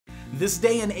This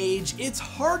day and age, it's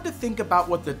hard to think about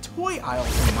what the toy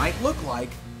aisles might look like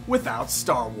without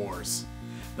Star Wars.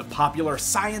 The popular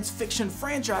science fiction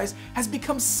franchise has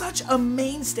become such a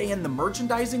mainstay in the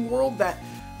merchandising world that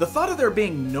the thought of there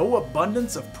being no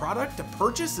abundance of product to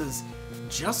purchase is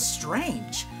just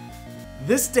strange.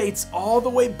 This dates all the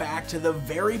way back to the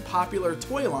very popular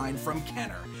toy line from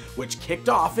Kenner, which kicked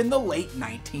off in the late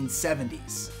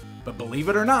 1970s. But believe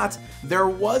it or not, there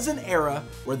was an era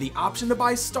where the option to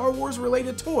buy Star Wars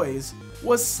related toys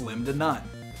was slim to none.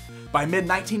 By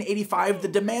mid-1985, the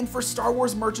demand for Star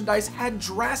Wars merchandise had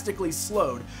drastically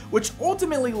slowed, which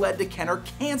ultimately led to Kenner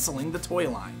canceling the toy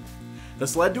line.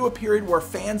 This led to a period where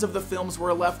fans of the films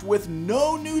were left with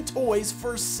no new toys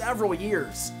for several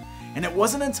years. And it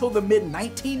wasn't until the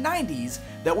mid-1990s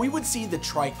that we would see the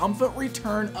triumphant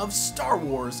return of Star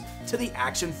Wars to the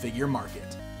action figure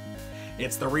market.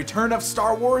 It's the return of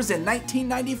Star Wars in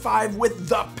 1995 with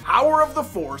the power of the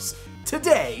Force,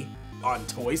 today on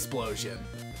Toysplosion.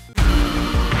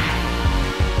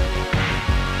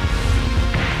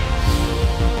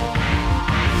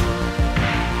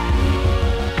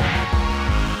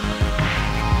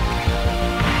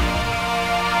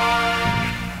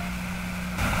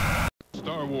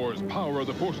 Star Wars Power of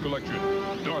the Force Collection.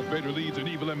 Darth Vader leads an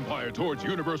evil empire towards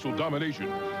universal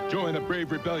domination. Join a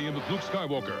brave rebellion with Luke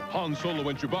Skywalker, Han Solo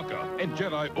and Chewbacca, and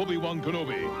Jedi Obi-Wan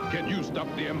Kenobi. Can you stop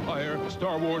the Empire?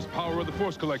 Star Wars Power of the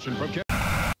Force Collection from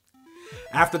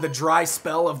After the dry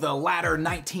spell of the latter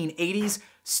 1980s,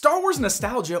 Star Wars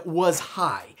nostalgia was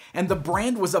high, and the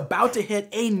brand was about to hit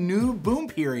a new boom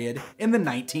period in the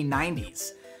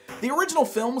 1990s. The original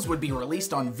films would be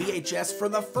released on VHS for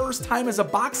the first time as a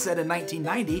box set in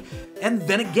 1990, and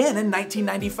then again in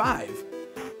 1995.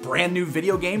 Brand new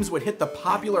video games would hit the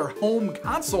popular home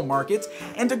console market,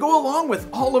 and to go along with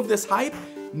all of this hype,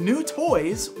 new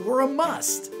toys were a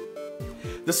must.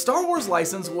 The Star Wars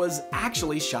license was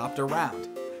actually shopped around.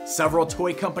 Several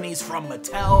toy companies from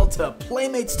Mattel to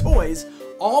Playmates Toys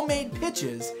all made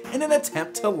pitches in an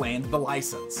attempt to land the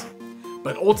license.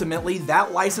 But ultimately,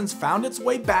 that license found its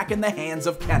way back in the hands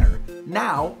of Kenner,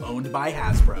 now owned by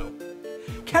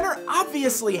Hasbro. Kenner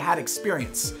obviously had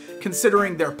experience,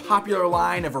 considering their popular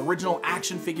line of original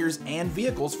action figures and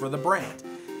vehicles for the brand.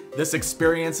 This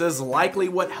experience is likely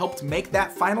what helped make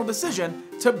that final decision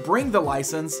to bring the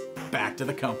license back to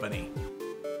the company.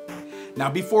 Now,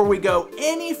 before we go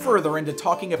any further into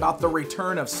talking about the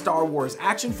return of Star Wars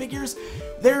action figures,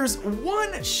 there's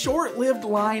one short-lived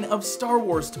line of Star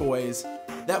Wars toys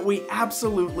that we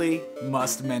absolutely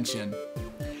must mention.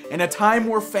 In a time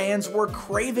where fans were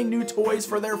craving new toys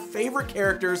for their favorite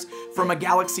characters from a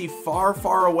galaxy far,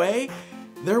 far away,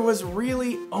 there was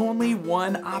really only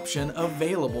one option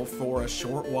available for a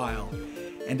short while.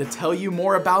 And to tell you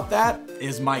more about that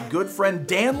is my good friend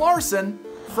Dan Larson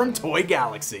from Toy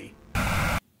Galaxy.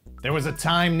 There was a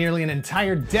time, nearly an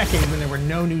entire decade, when there were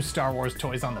no new Star Wars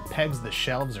toys on the pegs, the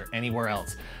shelves, or anywhere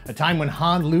else. A time when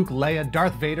Han, Luke, Leia,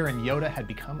 Darth Vader, and Yoda had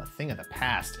become a thing of the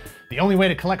past. The only way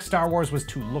to collect Star Wars was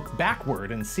to look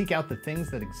backward and seek out the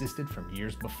things that existed from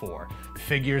years before.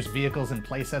 Figures, vehicles, and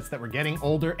playsets that were getting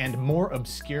older and more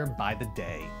obscure by the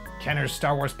day. Kenner's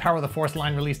Star Wars Power of the Force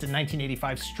line, released in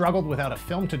 1985, struggled without a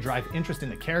film to drive interest in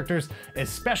the characters,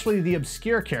 especially the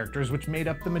obscure characters which made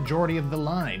up the majority of the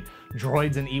line.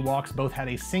 Droids and Ewoks both had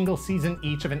a single season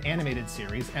each of an animated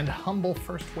series and humble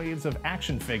first waves of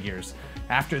action figures.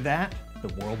 After that,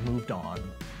 the world moved on.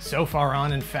 So far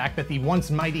on, in fact, that the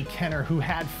once mighty Kenner, who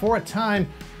had for a time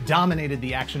dominated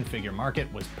the action figure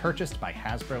market, was purchased by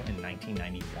Hasbro in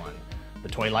 1991. The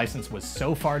toy license was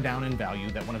so far down in value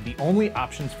that one of the only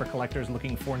options for collectors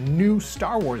looking for new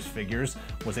Star Wars figures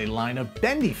was a line of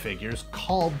bendy figures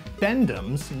called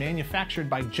Bendums, manufactured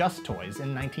by Just Toys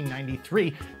in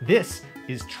 1993. This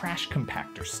is trash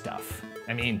compactor stuff.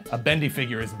 I mean, a bendy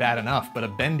figure is bad enough, but a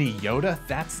bendy Yoda?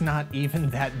 That's not even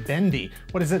that bendy.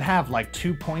 What does it have, like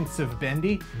 2 points of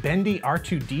bendy? Bendy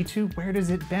R2-D2? Where does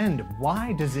it bend?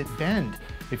 Why does it bend?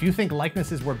 If you think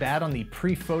likenesses were bad on the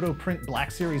pre-photo print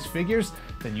Black Series figures,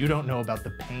 then you don't know about the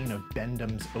pain of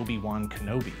Bendham's Obi-Wan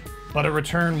Kenobi. But a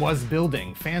return was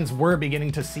building. Fans were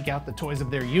beginning to seek out the toys of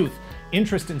their youth.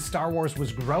 Interest in Star Wars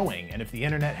was growing, and if the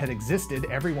internet had existed,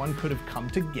 everyone could have come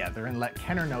together and let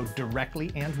Kenner know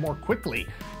directly and more quickly.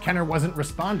 Kenner wasn't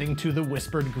responding to the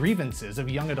whispered grievances of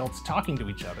young adults talking to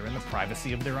each other in the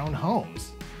privacy of their own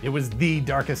homes. It was the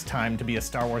darkest time to be a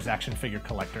Star Wars action figure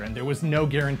collector, and there was no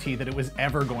guarantee that it was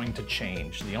ever going to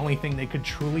change. The only thing they could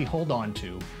truly hold on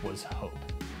to was hope.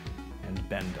 And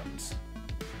Bendums.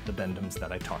 The Bendums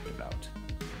that I talked about.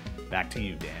 Back to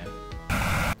you,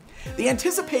 Dan. The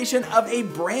anticipation of a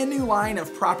brand new line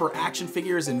of proper action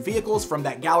figures and vehicles from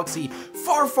that galaxy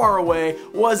far, far away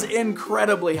was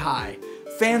incredibly high.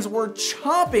 Fans were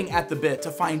chomping at the bit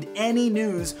to find any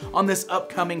news on this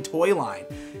upcoming toy line.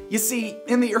 You see,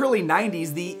 in the early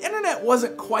 90s, the internet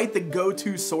wasn't quite the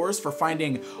go-to source for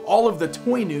finding all of the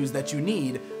toy news that you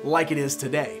need like it is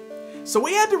today. So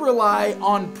we had to rely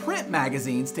on print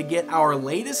magazines to get our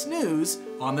latest news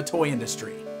on the toy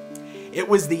industry. It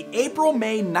was the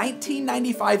April-May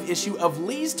 1995 issue of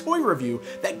Lee's Toy Review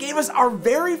that gave us our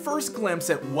very first glimpse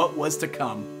at what was to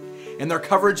come. In their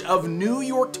coverage of New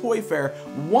York Toy Fair,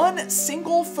 one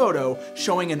single photo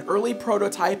showing an early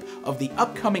prototype of the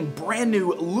upcoming brand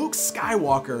new Luke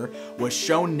Skywalker was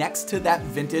shown next to that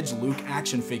vintage Luke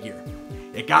action figure.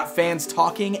 It got fans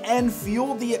talking and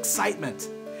fueled the excitement.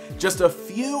 Just a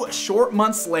few short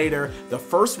months later, the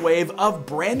first wave of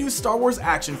brand new Star Wars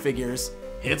action figures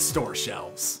hit store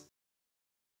shelves.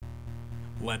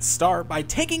 Let's start by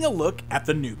taking a look at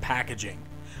the new packaging.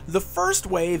 The first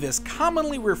wave is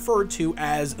commonly referred to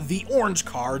as the orange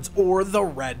cards or the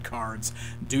red cards,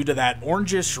 due to that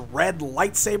orangish red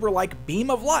lightsaber-like beam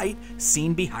of light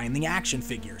seen behind the action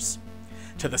figures.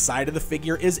 To the side of the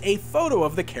figure is a photo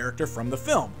of the character from the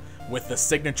film, with the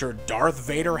signature Darth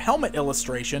Vader helmet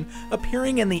illustration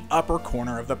appearing in the upper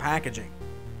corner of the packaging.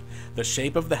 The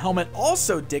shape of the helmet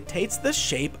also dictates the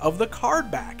shape of the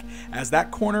card back, as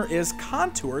that corner is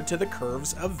contoured to the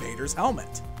curves of Vader's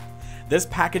helmet. This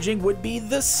packaging would be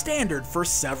the standard for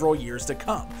several years to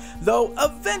come, though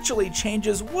eventually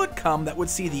changes would come that would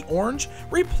see the orange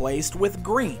replaced with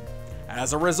green.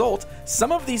 As a result,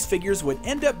 some of these figures would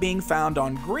end up being found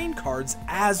on green cards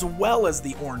as well as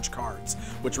the orange cards,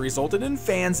 which resulted in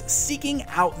fans seeking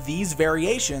out these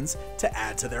variations to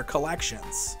add to their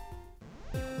collections.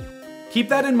 Keep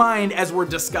that in mind as we're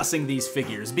discussing these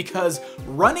figures, because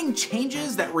running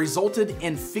changes that resulted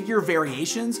in figure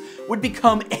variations would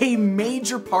become a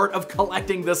major part of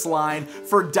collecting this line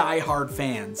for die-hard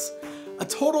fans. A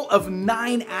total of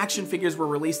 9 action figures were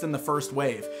released in the first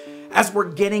wave. As we're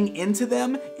getting into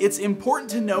them, it's important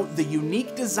to note the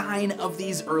unique design of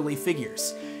these early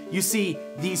figures. You see,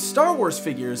 these Star Wars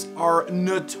figures are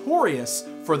notorious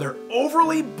for their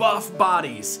overly buff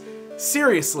bodies.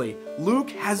 Seriously, Luke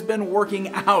has been working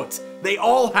out. They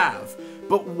all have.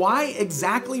 But why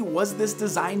exactly was this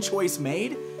design choice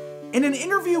made? In an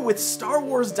interview with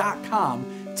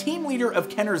StarWars.com, team leader of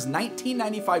Kenner's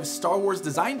 1995 Star Wars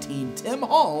design team, Tim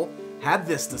Hall, had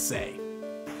this to say.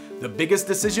 The biggest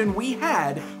decision we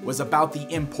had was about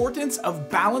the importance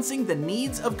of balancing the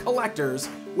needs of collectors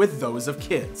with those of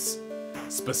kids.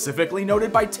 Specifically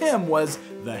noted by Tim was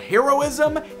the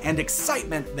heroism and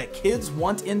excitement that kids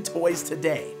want in toys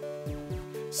today.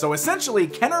 So essentially,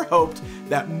 Kenner hoped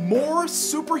that more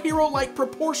superhero-like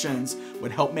proportions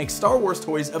would help make Star Wars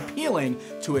toys appealing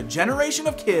to a generation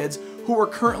of kids who are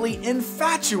currently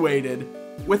infatuated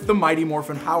with the Mighty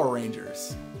Morphin Power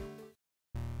Rangers.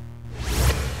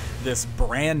 This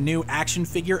brand new action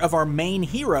figure of our main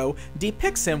hero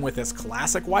depicts him with his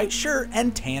classic white shirt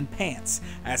and tan pants,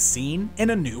 as seen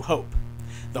in A New Hope.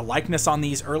 The likeness on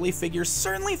these early figures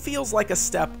certainly feels like a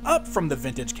step up from the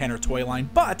vintage Kenner toy line,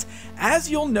 but as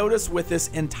you'll notice with this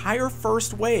entire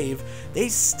first wave, they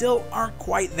still aren't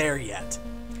quite there yet.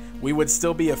 We would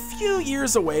still be a few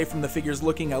years away from the figures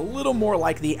looking a little more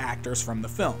like the actors from the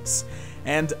films.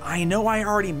 And I know I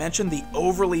already mentioned the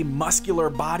overly muscular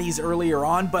bodies earlier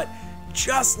on, but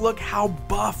just look how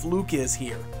buff Luke is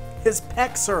here. His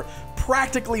pecs are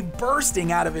practically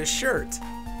bursting out of his shirt.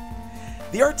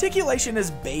 The articulation is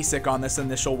basic on this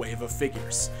initial wave of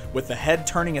figures, with the head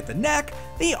turning at the neck,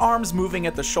 the arms moving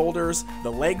at the shoulders,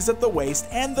 the legs at the waist,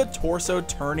 and the torso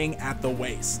turning at the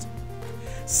waist.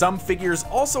 Some figures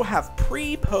also have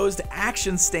pre-posed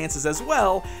action stances as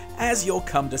well, as you'll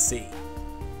come to see.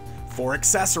 For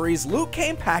accessories, Luke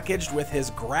came packaged with his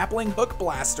grappling hook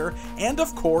blaster and,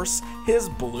 of course, his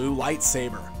blue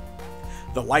lightsaber.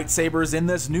 The lightsabers in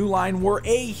this new line were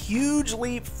a huge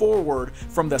leap forward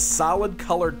from the solid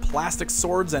colored plastic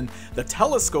swords and the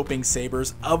telescoping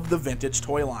sabers of the vintage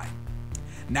toy line.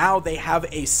 Now they have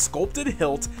a sculpted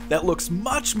hilt that looks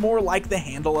much more like the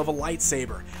handle of a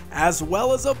lightsaber, as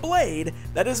well as a blade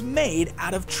that is made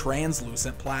out of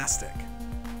translucent plastic.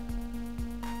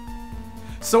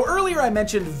 So earlier I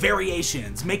mentioned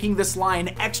variations, making this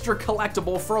line extra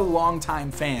collectible for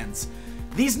longtime fans.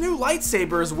 These new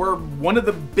lightsabers were one of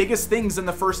the biggest things in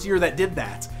the first year that did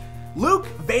that. Luke,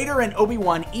 Vader, and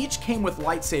Obi-Wan each came with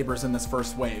lightsabers in this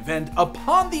first wave, and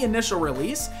upon the initial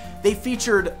release, they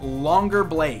featured longer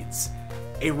blades.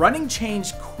 A running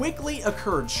change quickly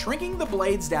occurred, shrinking the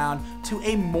blades down to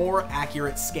a more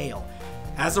accurate scale.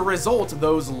 As a result,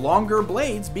 those longer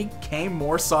blades became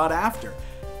more sought after.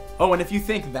 Oh, and if you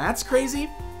think that's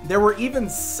crazy, there were even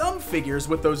some figures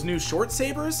with those new short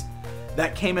sabers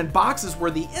that came in boxes where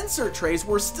the insert trays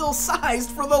were still sized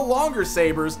for the longer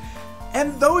sabers,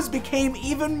 and those became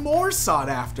even more sought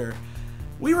after.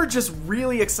 We were just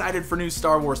really excited for new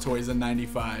Star Wars toys in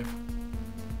 '95.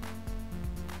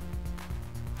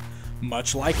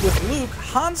 Much like with Luke,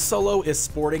 Han Solo is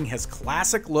sporting his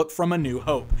classic look from A New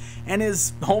Hope, and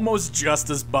is almost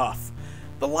just as buff.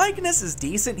 The likeness is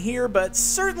decent here, but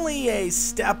certainly a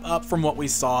step up from what we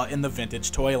saw in the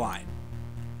vintage toy line.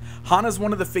 Han is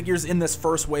one of the figures in this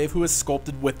first wave who is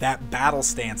sculpted with that battle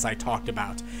stance I talked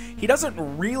about. He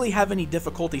doesn't really have any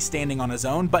difficulty standing on his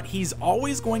own, but he's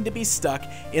always going to be stuck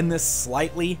in this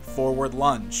slightly forward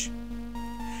lunge.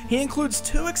 He includes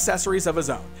two accessories of his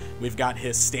own. We've got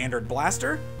his standard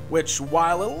blaster, which,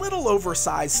 while a little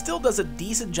oversized, still does a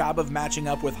decent job of matching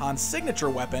up with Han's signature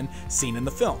weapon seen in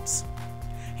the films.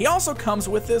 He also comes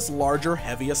with this larger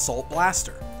heavy assault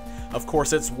blaster. Of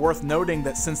course, it's worth noting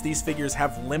that since these figures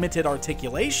have limited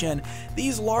articulation,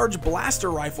 these large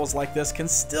blaster rifles like this can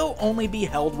still only be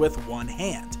held with one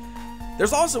hand.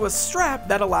 There's also a strap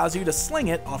that allows you to sling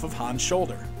it off of Han's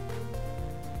shoulder.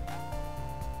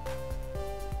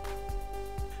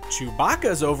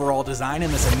 Chewbacca's overall design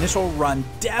in this initial run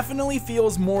definitely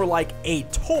feels more like a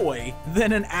toy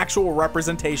than an actual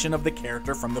representation of the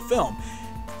character from the film,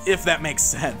 if that makes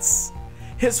sense.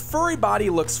 His furry body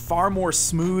looks far more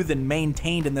smooth and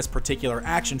maintained in this particular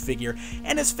action figure,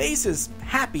 and his face is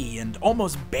happy and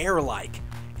almost bear-like.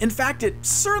 In fact, it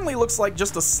certainly looks like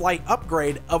just a slight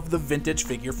upgrade of the vintage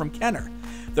figure from Kenner.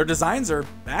 Their designs are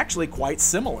actually quite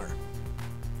similar.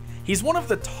 He's one of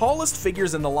the tallest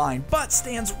figures in the line, but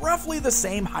stands roughly the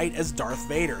same height as Darth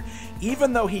Vader,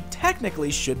 even though he technically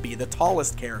should be the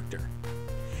tallest character.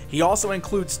 He also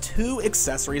includes two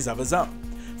accessories of his own.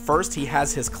 First, he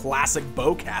has his classic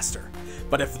bowcaster,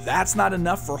 but if that's not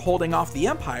enough for holding off the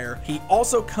Empire, he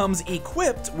also comes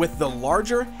equipped with the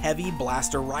larger heavy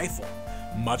blaster rifle.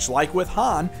 Much like with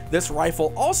Han, this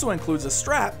rifle also includes a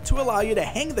strap to allow you to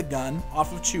hang the gun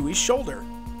off of Chewie's shoulder.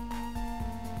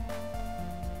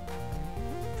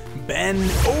 Ben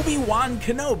Obi-Wan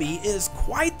Kenobi is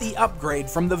quite the upgrade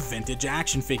from the vintage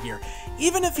action figure,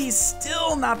 even if he's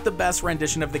still not the best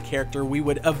rendition of the character we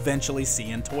would eventually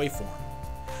see in toy form.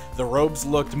 The robes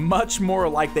looked much more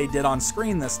like they did on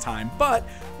screen this time, but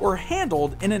were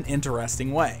handled in an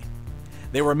interesting way.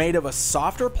 They were made of a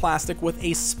softer plastic with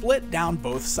a split down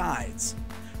both sides.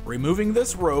 Removing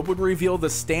this robe would reveal the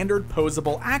standard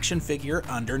posable action figure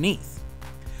underneath.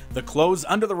 The clothes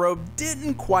under the robe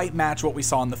didn't quite match what we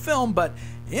saw in the film, but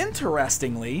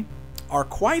interestingly, are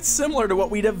quite similar to what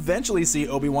we'd eventually see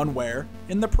Obi-Wan wear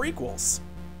in the prequels.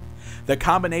 The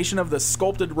combination of the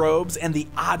sculpted robes and the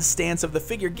odd stance of the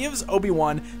figure gives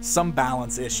Obi-Wan some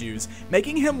balance issues,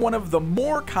 making him one of the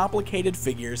more complicated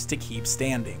figures to keep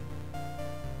standing.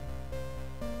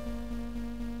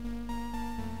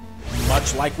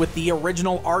 Much like with the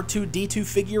original R2-D2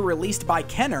 figure released by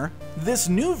Kenner, this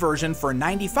new version for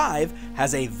 '95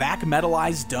 has a vac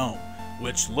metallized dome,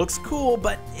 which looks cool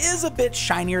but is a bit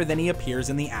shinier than he appears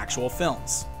in the actual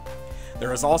films.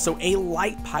 There is also a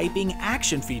light piping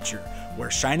action feature, where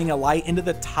shining a light into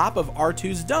the top of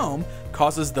R2's dome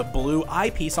causes the blue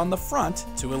eyepiece on the front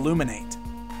to illuminate.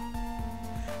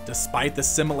 Despite the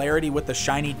similarity with the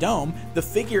shiny dome, the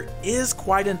figure is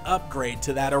quite an upgrade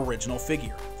to that original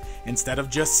figure. Instead of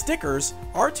just stickers,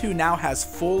 R2 now has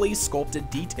fully sculpted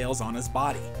details on his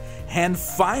body. And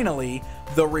finally,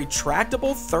 the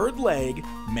retractable third leg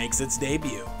makes its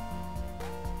debut.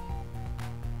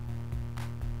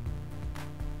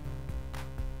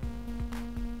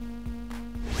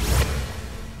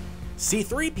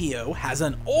 C-3PO has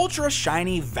an ultra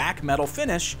shiny vac metal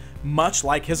finish, much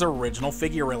like his original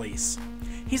figure release.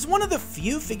 He's one of the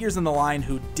few figures in the line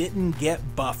who didn't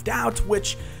get buffed out,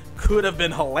 which could have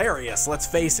been hilarious, let's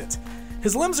face it.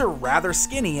 His limbs are rather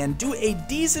skinny and do a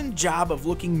decent job of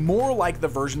looking more like the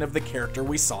version of the character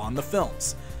we saw in the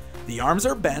films. The arms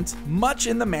are bent, much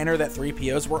in the manner that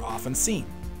 3POs were often seen.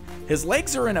 His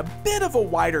legs are in a bit of a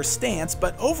wider stance,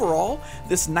 but overall,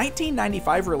 this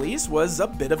 1995 release was a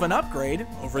bit of an upgrade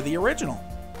over the original.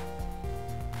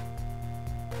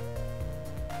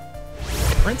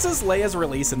 Princess Leia's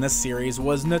release in this series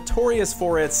was notorious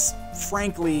for its,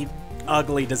 frankly,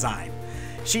 ugly design.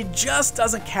 She just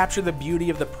doesn't capture the beauty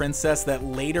of the princess that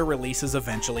later releases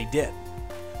eventually did.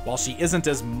 While she isn't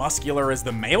as muscular as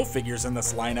the male figures in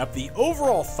this lineup, the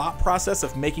overall thought process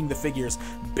of making the figures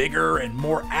bigger and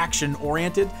more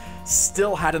action-oriented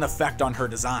still had an effect on her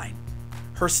design.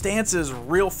 Her stance is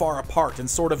real far apart in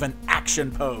sort of an action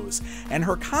pose, and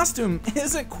her costume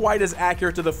isn't quite as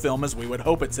accurate to the film as we would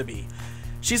hope it to be.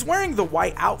 She's wearing the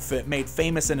white outfit made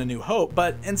famous in A New Hope,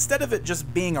 but instead of it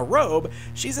just being a robe,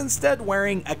 she's instead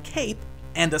wearing a cape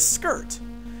and a skirt.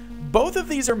 Both of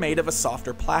these are made of a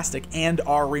softer plastic and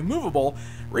are removable,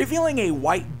 revealing a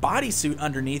white bodysuit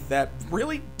underneath that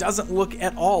really doesn't look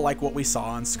at all like what we saw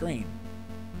on screen.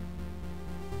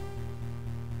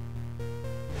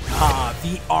 Ah,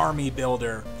 the Army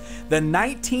Builder. The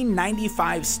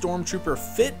 1995 Stormtrooper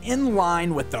fit in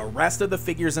line with the rest of the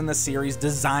figures in the series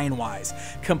design-wise,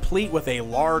 complete with a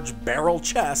large barrel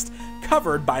chest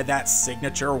covered by that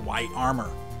signature white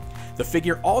armor. The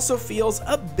figure also feels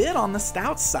a bit on the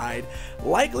stout side,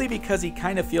 likely because he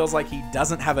kind of feels like he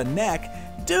doesn't have a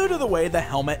neck due to the way the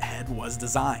helmet head was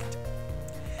designed.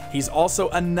 He's also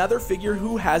another figure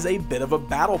who has a bit of a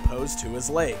battle pose to his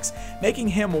legs, making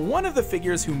him one of the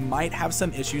figures who might have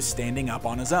some issues standing up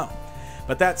on his own.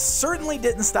 But that certainly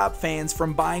didn't stop fans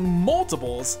from buying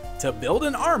multiples to build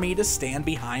an army to stand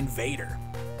behind Vader.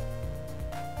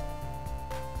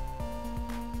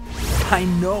 I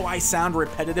know I sound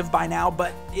repetitive by now,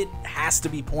 but it has to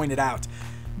be pointed out.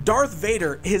 Darth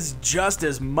Vader is just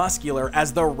as muscular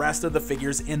as the rest of the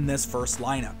figures in this first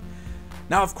lineup.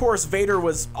 Now, of course, Vader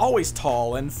was always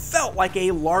tall and felt like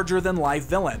a larger-than-life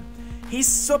villain. He's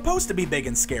supposed to be big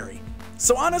and scary.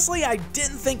 So honestly, I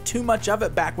didn't think too much of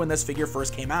it back when this figure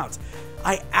first came out.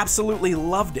 I absolutely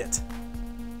loved it.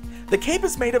 The cape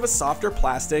is made of a softer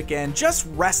plastic and just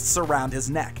rests around his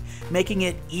neck, making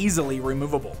it easily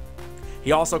removable.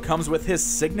 He also comes with his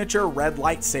signature red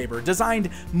lightsaber, designed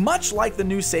much like the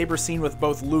new saber seen with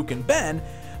both Luke and Ben,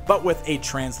 but with a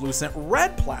translucent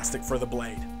red plastic for the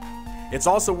blade. It's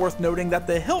also worth noting that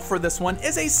the hilt for this one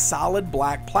is a solid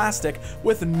black plastic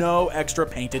with no extra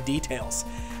painted details.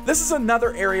 This is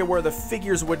another area where the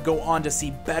figures would go on to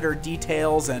see better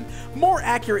details and more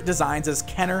accurate designs as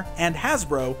Kenner and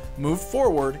Hasbro moved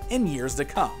forward in years to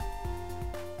come.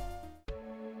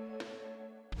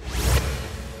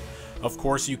 Of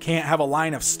course, you can't have a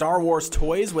line of Star Wars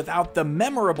toys without the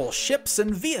memorable ships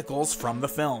and vehicles from the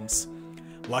films.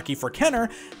 Lucky for Kenner,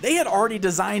 they had already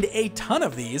designed a ton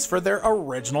of these for their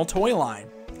original toy line.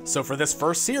 So for this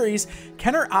first series,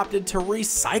 Kenner opted to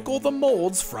recycle the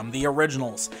molds from the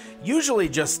originals, usually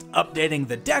just updating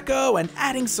the deco and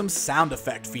adding some sound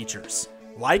effect features.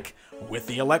 Like with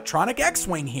the electronic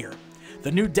X-Wing here.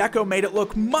 The new deco made it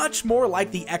look much more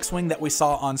like the X-Wing that we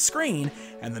saw on screen,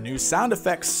 and the new sound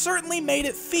effects certainly made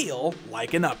it feel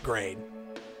like an upgrade.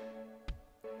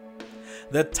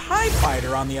 The TIE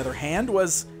Fighter, on the other hand,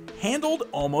 was handled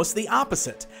almost the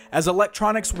opposite, as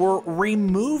electronics were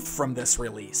removed from this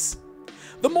release.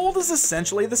 The mold is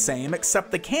essentially the same,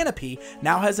 except the canopy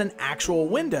now has an actual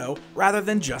window rather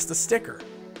than just a sticker.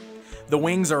 The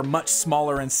wings are much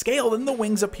smaller in scale than the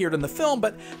wings appeared in the film,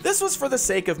 but this was for the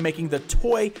sake of making the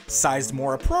toy sized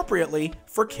more appropriately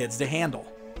for kids to handle.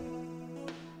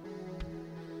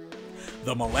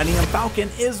 The Millennium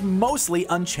Falcon is mostly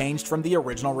unchanged from the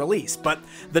original release, but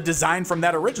the design from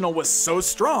that original was so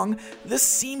strong, this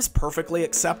seems perfectly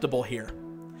acceptable here.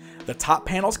 The top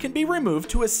panels can be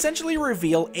removed to essentially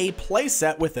reveal a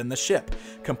playset within the ship,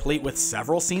 complete with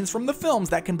several scenes from the films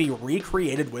that can be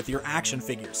recreated with your action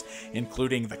figures,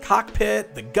 including the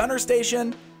cockpit, the gunner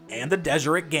station, and the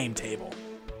Deseret game table.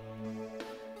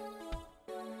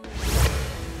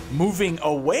 Moving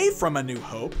away from A New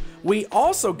Hope, we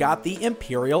also got the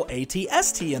Imperial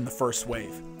AT-ST in the first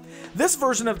wave. This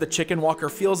version of the Chicken Walker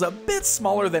feels a bit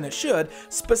smaller than it should,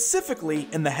 specifically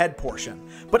in the head portion,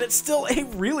 but it's still a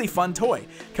really fun toy,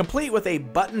 complete with a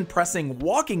button-pressing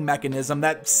walking mechanism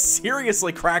that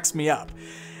seriously cracks me up.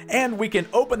 And we can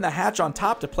open the hatch on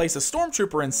top to place a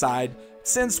Stormtrooper inside,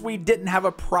 since we didn't have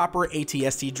a proper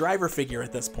AT-ST driver figure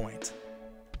at this point.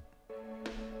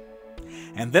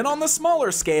 And then on the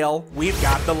smaller scale, we've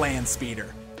got the Land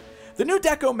Speeder. The new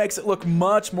deco makes it look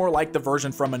much more like the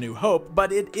version from A New Hope,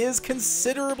 but it is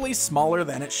considerably smaller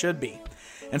than it should be.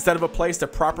 Instead of a place to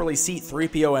properly seat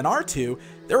 3PO and R2,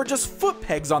 there are just foot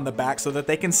pegs on the back so that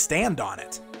they can stand on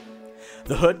it.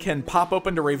 The hood can pop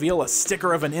open to reveal a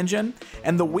sticker of an engine,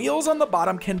 and the wheels on the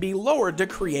bottom can be lowered to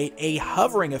create a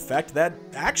hovering effect that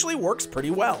actually works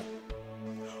pretty well.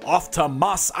 Off to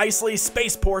Mos Eisley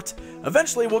Spaceport.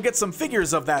 Eventually we'll get some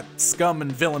figures of that scum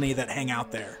and villainy that hang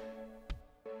out there.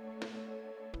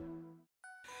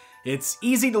 It's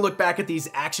easy to look back at these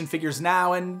action figures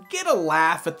now and get a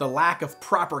laugh at the lack of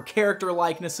proper character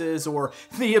likenesses or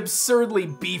the absurdly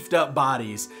beefed up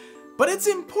bodies. But it's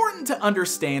important to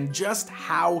understand just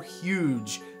how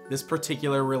huge this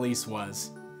particular release was.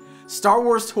 Star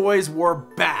Wars toys were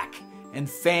back, and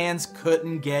fans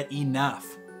couldn't get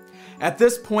enough. At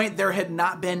this point, there had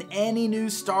not been any new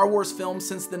Star Wars films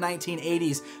since the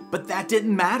 1980s, but that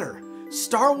didn't matter.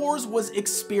 Star Wars was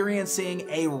experiencing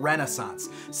a renaissance,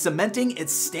 cementing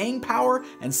its staying power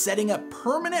and setting up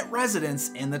permanent residence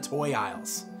in the toy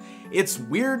aisles. It's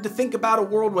weird to think about a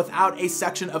world without a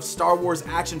section of Star Wars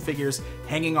action figures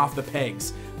hanging off the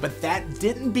pegs, but that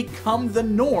didn't become the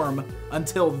norm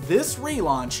until this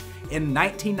relaunch in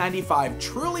 1995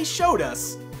 truly showed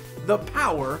us the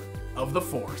power of the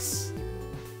Force.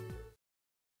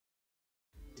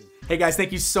 Hey guys,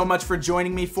 thank you so much for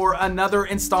joining me for another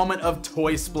installment of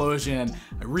Toysplosion.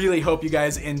 I really hope you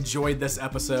guys enjoyed this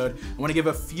episode. I want to give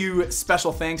a few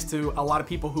special thanks to a lot of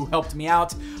people who helped me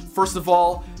out. First of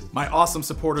all, my awesome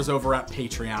supporters over at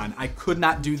Patreon. I could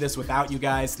not do this without you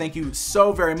guys. Thank you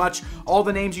so very much. All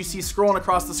the names you see scrolling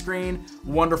across the screen,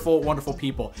 wonderful, wonderful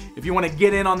people. If you want to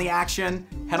get in on the action,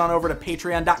 head on over to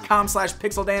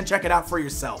patreon.com/pixeldan. Check it out for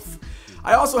yourself.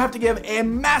 I also have to give a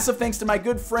massive thanks to my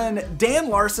good friend Dan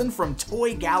Larson from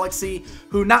Toy Galaxy,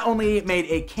 who not only made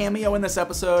a cameo in this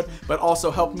episode, but also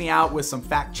helped me out with some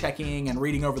fact checking and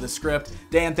reading over the script.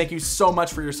 Dan, thank you so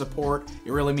much for your support.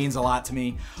 It really means a lot to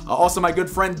me. Also, my good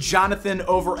friend Jonathan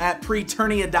over at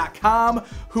Preternia.com,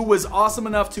 who was awesome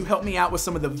enough to help me out with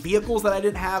some of the vehicles that I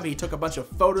didn't have. He took a bunch of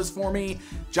photos for me.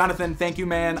 Jonathan, thank you,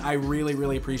 man. I really,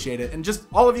 really appreciate it. And just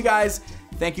all of you guys,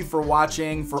 thank you for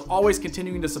watching, for always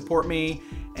continuing to support me,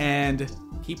 and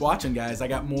keep watching, guys. I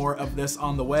got more of this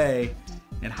on the way.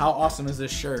 And how awesome is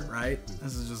this shirt, right?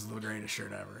 This is just the greatest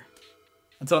shirt ever.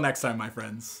 Until next time, my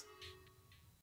friends.